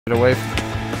Get away. Fine.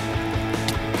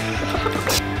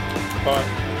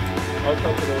 I'll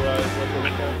come to the right.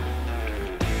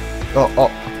 Oh.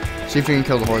 See if you can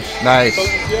kill the horse. Nice.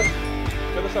 Yeah.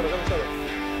 Get the saddle.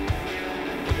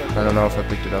 I don't know if I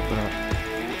picked it up or not.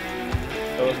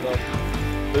 That was not.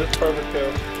 This is perfect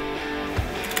kill.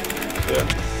 Yeah.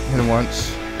 Hit him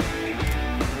once.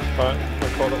 Fine.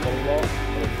 I called it on the wall.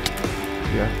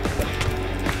 Yeah.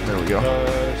 There we go.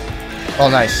 Nice. Oh,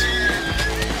 nice.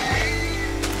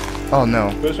 Oh,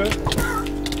 no. Push it.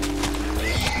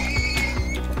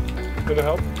 Did it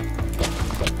help?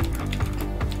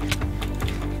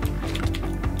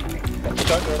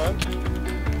 Attack, you're alive.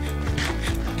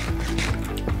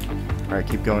 Alright,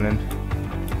 keep going in.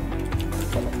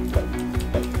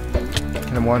 Hit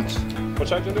him once. What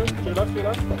side you do? To your left, to the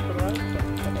right?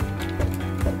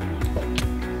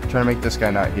 Trying to make this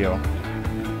guy not heal.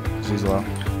 Because he's low.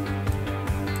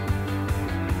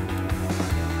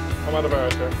 I'm out of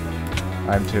arrows here.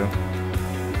 I'm too.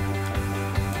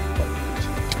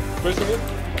 Boosting it?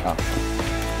 Oh.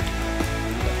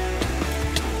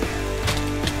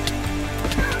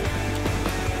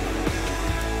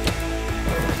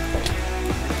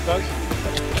 Nice.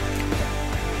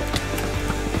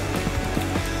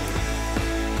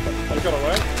 You got it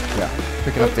right? Yeah.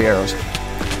 Picking up the arrows.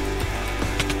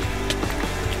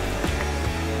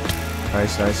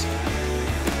 Nice.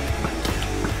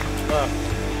 Ah.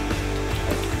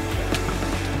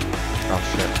 Oh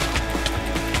shit.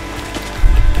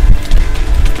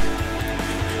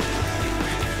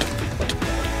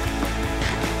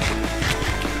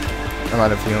 I'm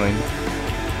out of healing.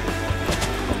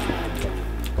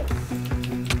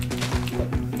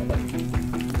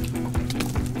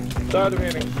 Start of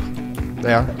healing.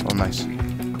 They are? Oh, nice.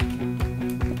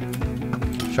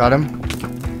 Shot him.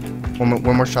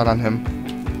 One more shot on him.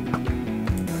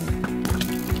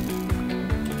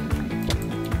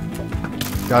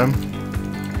 Got him.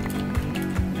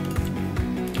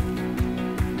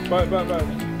 Bye.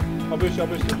 I'll boost you.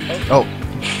 Oh.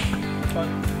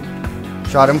 Fine.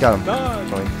 Shot him, got him. Nice.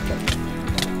 Sorry.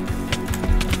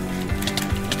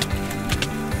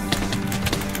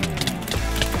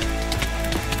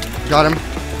 Got him.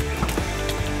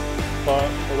 Fire.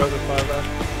 We'll go fire back.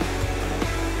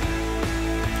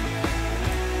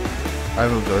 I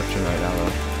have absorption right now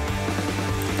though.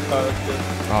 That's good.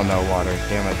 Oh no, water.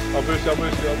 Damn it. I'll boost you.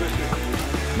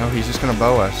 No, he's just gonna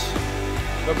bow us.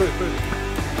 No, boost.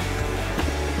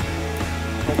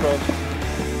 One cross.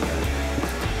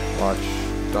 Watch.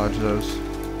 Dodge those.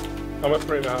 I'm at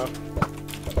 3.5.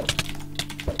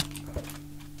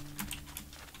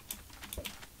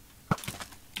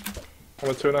 I'm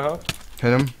at 2.5.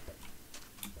 Hit him.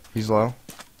 He's low.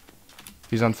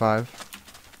 He's on 5.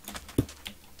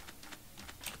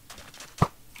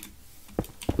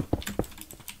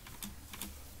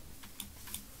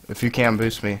 If you can,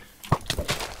 boost me.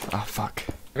 Oh, fuck.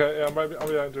 Okay, yeah, I'm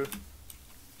behind you.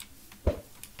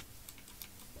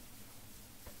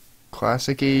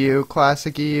 Classic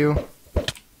EU.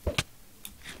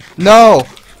 No!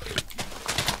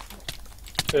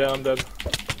 Yeah, I'm dead.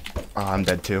 Oh, I'm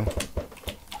dead too.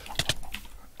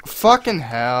 Fucking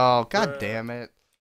hell. God damn it.